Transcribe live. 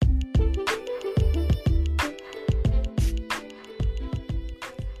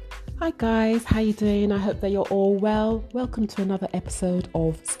Hi guys, how you doing? I hope that you're all well. Welcome to another episode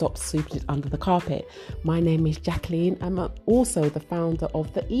of Stop Sweeping It Under the Carpet. My name is Jacqueline. I'm also the founder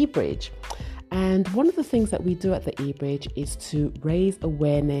of the eBridge. And one of the things that we do at the eBridge is to raise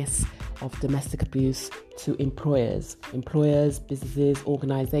awareness of domestic abuse to employers, businesses,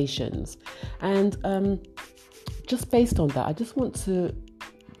 organizations. And just based on that, I just want to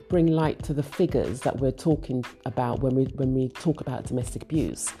bring light to the figures that we're talking about when we talk about domestic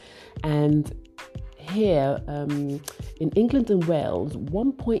abuse. And here in England and Wales,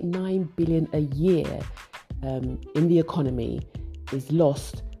 1.9 billion a year in the economy is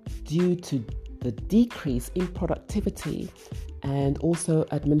lost due to the decrease in productivity and also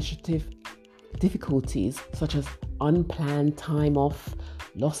administrative difficulties such as unplanned time off,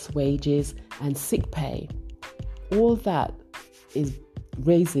 lost wages and sick pay. All that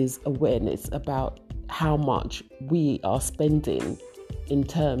raises awareness about how much we are spending in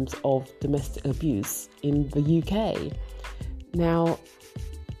terms of domestic abuse in the UK. Now,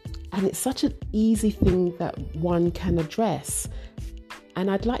 and it's such an easy thing that one can address.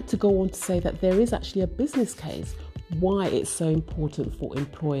 And I'd like to go on to say that there is actually a business case why it's so important for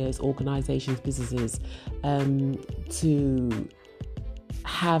employers, organisations, businesses to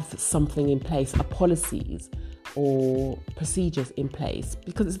have something in place, policies or procedures in place,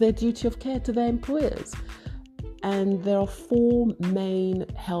 because it's their duty of care to their employers. And there are 4 main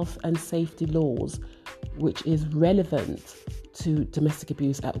health and safety laws which is relevant to domestic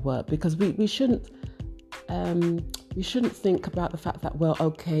abuse at work, because we shouldn't think about the fact that,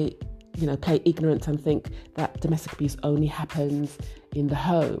 play ignorant and think that domestic abuse only happens in the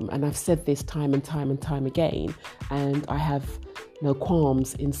home. And I've said this time and time again, and I have no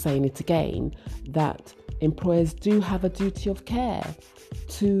qualms in saying it again, that employers do have a duty of care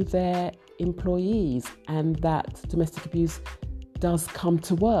to their employees, and that domestic abuse does come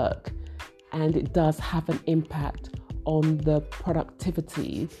to work and it does have an impact on the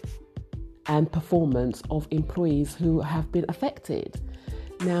productivity and performance of employees who have been affected.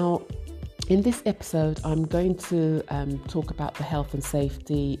 Now, in this episode, I'm going to talk about the health and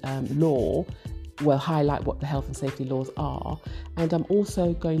safety law, highlight what the health and safety laws are, and I'm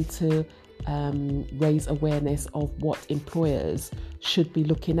also going to raise awareness of what employers should be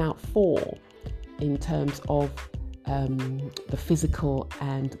looking out for in terms of the physical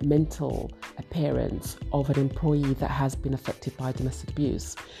and mental appearance of an employee that has been affected by domestic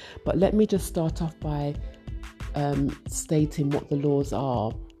abuse. But let me just start off by stating what the laws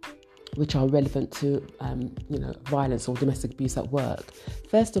are which are relevant to violence or domestic abuse at work.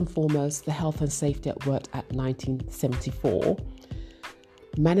 First and foremost, the Health and Safety at Work Act 1974,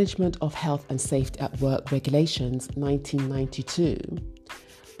 Management of Health and Safety at Work Regulations 1992,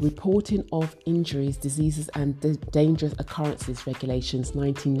 Reporting of Injuries, Diseases and Dangerous Occurrences Regulations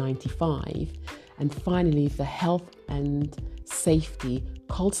 1995, and finally the Health and Safety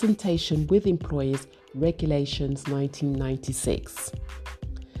Consultation with Employers Regulations 1996.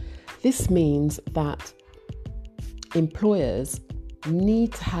 This means that employers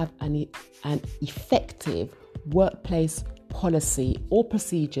need to have an effective workplace policy or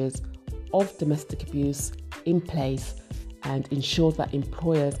procedures of domestic abuse in place and ensure that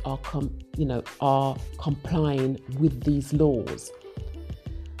employers are complying with these laws.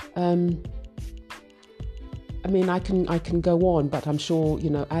 I can go on, but I'm sure,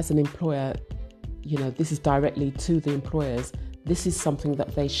 as an employer, this is directly to the employers. This is something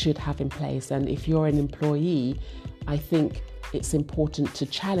that they should have in place. And if you're an employee, I think it's important to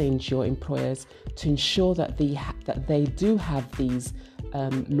challenge your employers to ensure that they do have these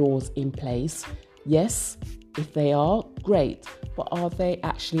laws in place. Yes, if they are, great, but are they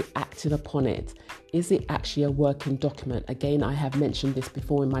actually acting upon it? Is it actually a working document? Again, I have mentioned this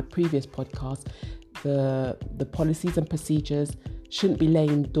before in my previous podcast. The policies and procedures shouldn't be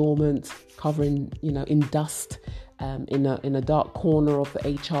laying dormant, covering, in dust, in a dark corner of the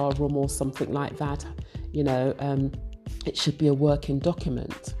HR room or something like that. It should be a working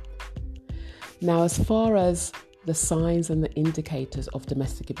document. Now, as far as the signs and the indicators of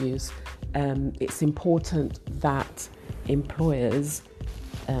domestic abuse, it's important that employers,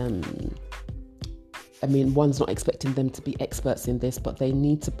 one's not expecting them to be experts in this, but they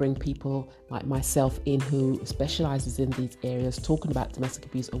need to bring people like myself in who specialises in these areas, talking about domestic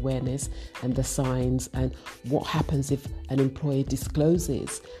abuse awareness and the signs and what happens if an employee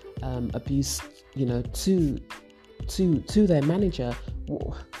discloses abuse, to their manager.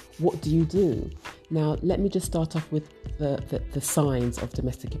 What do you do? Now, let me just start off with the signs of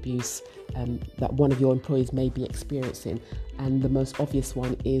domestic abuse that one of your employees may be experiencing. And the most obvious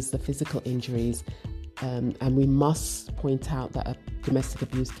one is the physical injuries And we must point out that domestic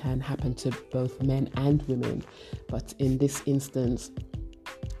abuse can happen to both men and women. But in this instance,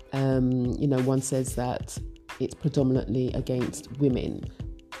 one says that it's predominantly against women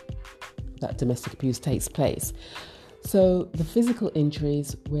that domestic abuse takes place. So the physical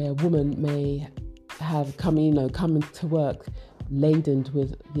injuries where a woman may have come into work laden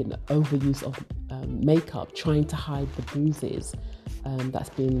with overuse of makeup, trying to hide the bruises that's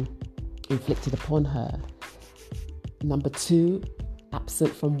been inflicted upon her. Number 2,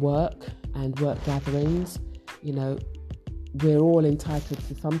 absent from work and work gatherings. We're all entitled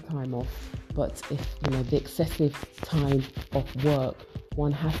to some time off, but if the excessive time off work,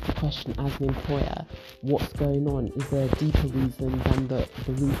 one has to question as an employer what's going on. Is there a deeper reason than the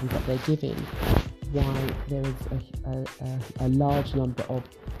reasons that they're giving why there is a large number of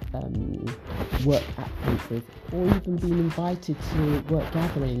work absences, or even being invited to work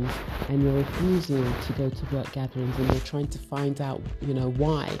gatherings and you're refusing to go to work gatherings and you're trying to find out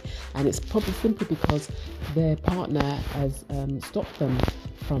why, and it's probably simply because their partner has stopped them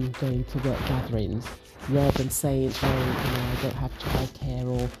from going to work gatherings, rather than saying, I don't have childcare,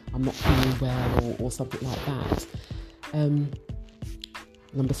 or I'm not feeling well, or something like that.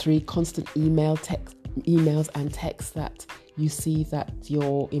 Number 3, constant emails and texts that you see that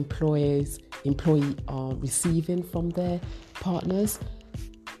your employee are receiving from their partners.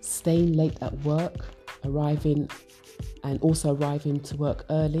 Staying late at work, arriving to work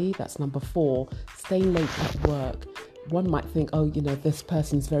early. That's number 4. Staying late at work. One might think, this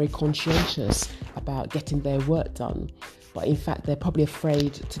person's very conscientious about getting their work done. But in fact, they're probably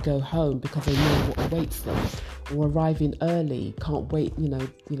afraid to go home because they know what awaits them. Or arriving early, can't wait,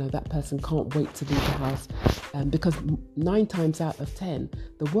 that person can't wait to leave the house. Because 9 times out of 10,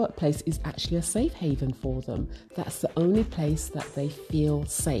 the workplace is actually a safe haven for them. That's the only place that they feel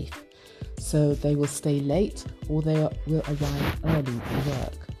safe. So they will stay late, or they will arrive early to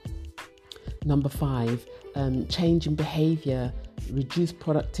work. Number 5, change in behaviour, reduced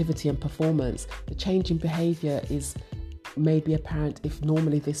productivity and performance. The change in behaviour is maybe apparent if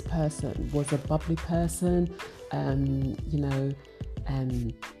normally this person was a bubbly person,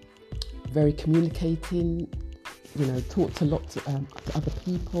 very communicating, talked a lot to other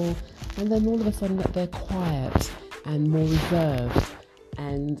people, and then all of a sudden that they're quiet and more reserved,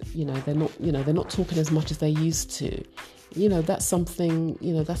 and they're not talking as much as they used to. That's something,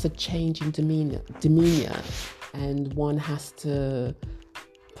 that's a change in demeanor, and one has to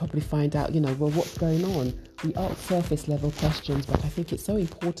probably find out, what's going on. We ask surface level questions, but I think it's so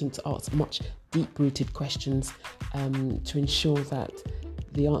important to ask much deep-rooted questions to ensure that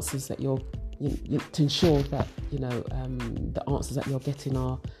the answers that the answers that you're getting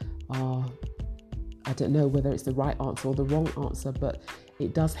are I don't know whether it's the right answer or the wrong answer, but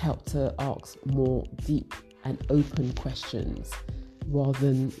it does help to ask more deep and open questions rather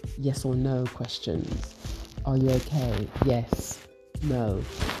than yes or no questions. Are you okay? Yes. No.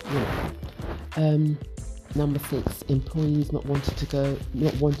 Number 6, employees not wanting to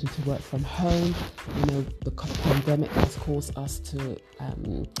work from home. The pandemic has caused us to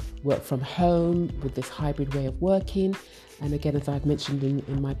work from home with this hybrid way of working. And again, as I've mentioned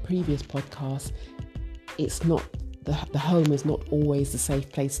in my previous podcast, it's not the home is not always the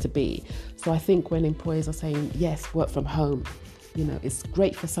safe place to be. So I think when employers are saying yes, work from home, it's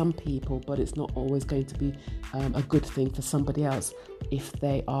great for some people, but it's not always going to be a good thing for somebody else if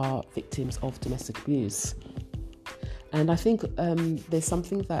they are victims of domestic abuse. And I think there's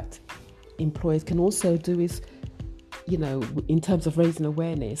something that employers can also do is, in terms of raising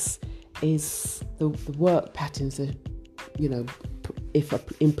awareness, is the work patterns. If an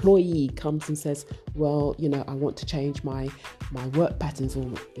employee comes and says, well, I want to change my work patterns, or,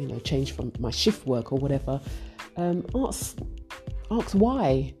 change from my shift work or whatever, ask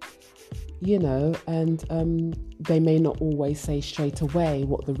why, and they may not always say straight away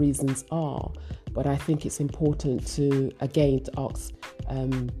what the reasons are, but I think it's important to ask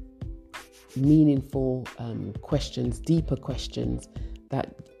meaningful questions, deeper questions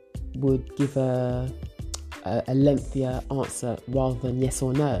that would give a lengthier answer rather than yes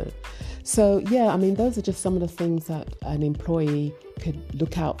or no. So those are just some of the things that an employee could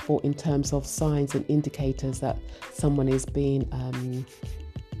look out for in terms of signs and indicators that someone is in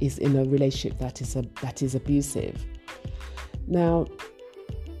a relationship that is abusive. Now,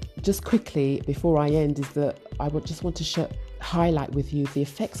 just quickly before I end, is that I would just want to highlight with you the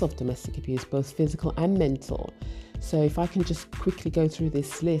effects of domestic abuse, both physical and mental. So if I can just quickly go through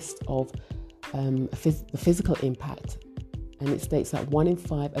this list of the physical impact, and it states that 1 in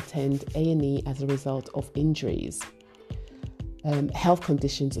 5 attend A&E as a result of injuries. health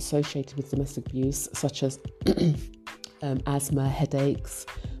conditions associated with domestic abuse, such as asthma, headaches,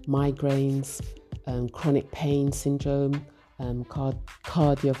 migraines, chronic pain syndrome,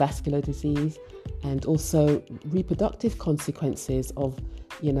 cardiovascular disease, and also reproductive consequences of,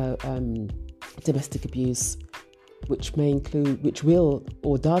 domestic abuse, which will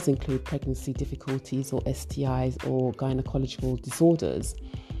or does include pregnancy difficulties or STIs or gynecological disorders.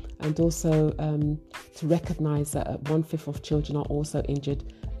 And also to recognise that 1/5 of children are also injured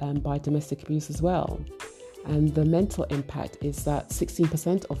by domestic abuse as well. And the mental impact is that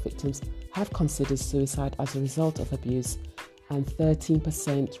 16% of victims have considered suicide as a result of abuse, and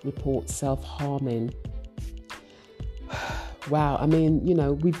 13% report self-harming. Wow, I mean,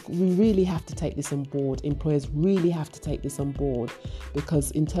 we really have to take this on board. Employers really have to take this on board, because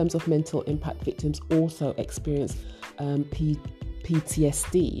in terms of mental impact, victims also experience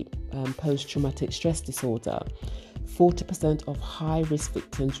PTSD, post-traumatic stress disorder. 40% of high-risk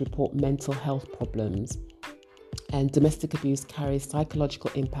victims report mental health problems. And domestic abuse carries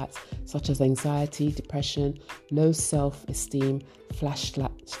psychological impacts such as anxiety, depression, low self-esteem,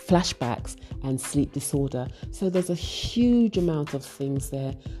 flashbacks, and sleep disorder. So there's a huge amount of things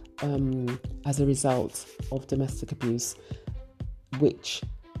there as a result of domestic abuse, which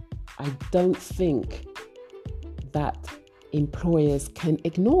I don't think that employers can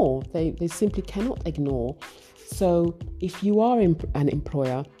ignore. They simply cannot ignore. So if you are an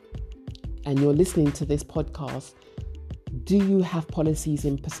employer and you're listening to this podcast, do you have policies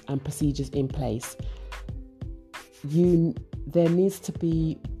and procedures in place? There needs to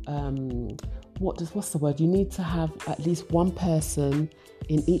be, You need to have at least one person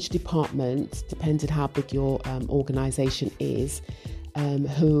in each department, depending how big your organisation is,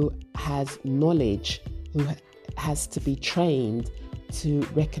 who has knowledge, who has to be trained to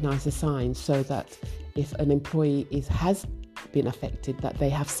recognise the signs, so that if an employee has been affected, that they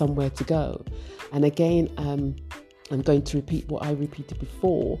have somewhere to go. And again, I'm going to repeat what I repeated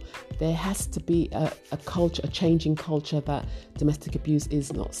before. There has to be a changing culture, that domestic abuse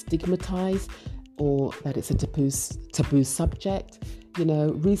is not stigmatized, or that it's a taboo subject.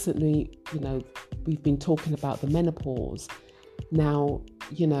 Recently, we've been talking about the menopause now,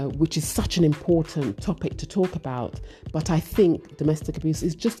 which is such an important topic to talk about. But I think domestic abuse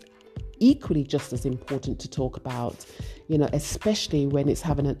is just equally just as important to talk about, especially when it's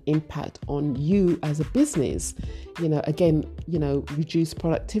having an impact on you as a business. Reduce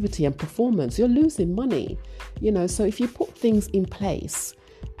productivity and performance. You're losing money, so if you put things in place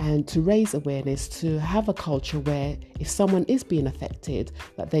and to raise awareness, to have a culture where if someone is being affected,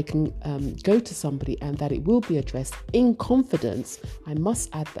 that they can go to somebody and that it will be addressed in confidence. I must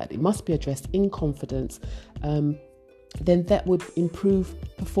add that it must be addressed in confidence. Then that would improve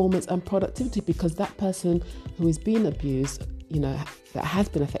performance and productivity, because that person who is being abused, that has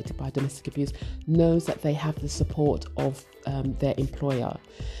been affected by domestic abuse, knows that they have the support of their employer.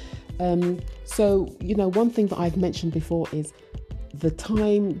 One thing that I've mentioned before is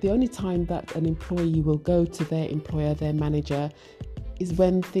the only time that an employee will go to their employer, their manager, is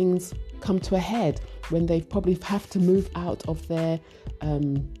when things come to a head, when they probably have to move out of their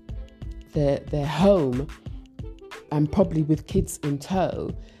home, and probably with kids in tow,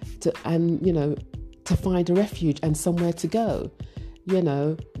 to find a refuge and somewhere to go.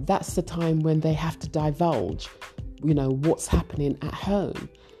 That's the time when they have to divulge, what's happening at home,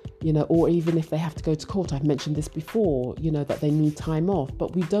 or even if they have to go to court. I've mentioned this before, that they need time off,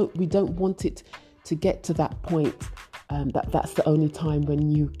 but we don't want it to get to that point, that's the only time when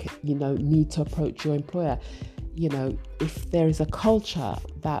you need to approach your employer. If there is a culture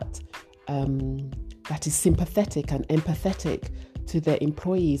that is sympathetic and empathetic to their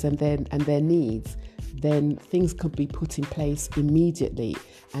employees and their needs, then things could be put in place immediately,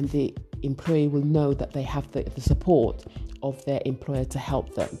 and the employee will know that they have the support of their employer to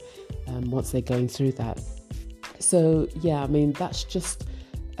help them once they're going through that. So yeah, I mean, that's just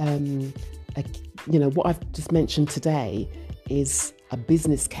what I've just mentioned today is a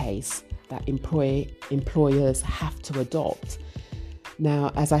business case that employers have to adopt.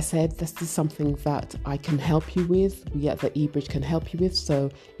 Now, as I said, this is something that I can help you with. We at the eBridge can help you with. So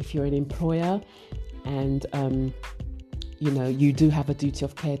if you're an employer and, you do have a duty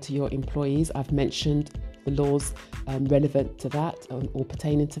of care to your employees, I've mentioned the laws relevant to that or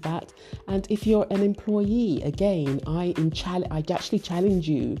pertaining to that. And if you're an employee, again, I actually challenge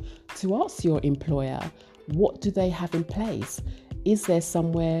you to ask your employer, what do they have in place? Is there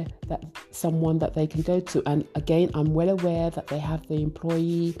someone that they can go to? And again, I'm well aware that they have the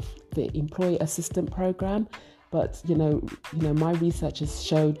employee assistant program, but my research has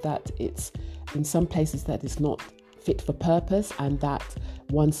showed that it's in some places that it's not fit for purpose, and that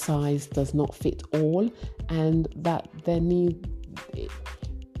one size does not fit all, and that there need,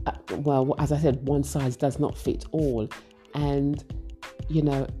 well, as I said, one size does not fit all. And, you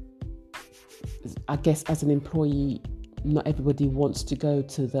know, I guess as an employee, not everybody wants to go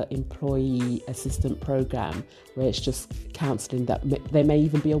to the employee assistant program where it's just counselling, that there may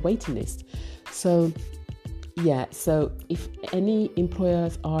even be a waiting list. So yeah, so if any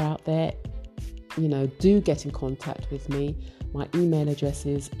employers are out there, you know, do get in contact with me. My email address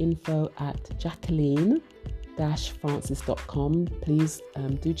is info@jacqueline-francis.com. Please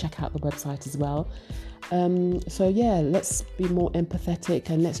do check out the website as well. So yeah, let's be more empathetic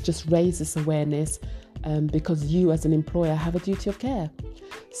and let's just raise this awareness, because you as an employer have a duty of care.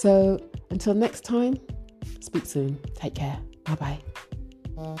 So until next time, speak soon. Take care. Bye-bye.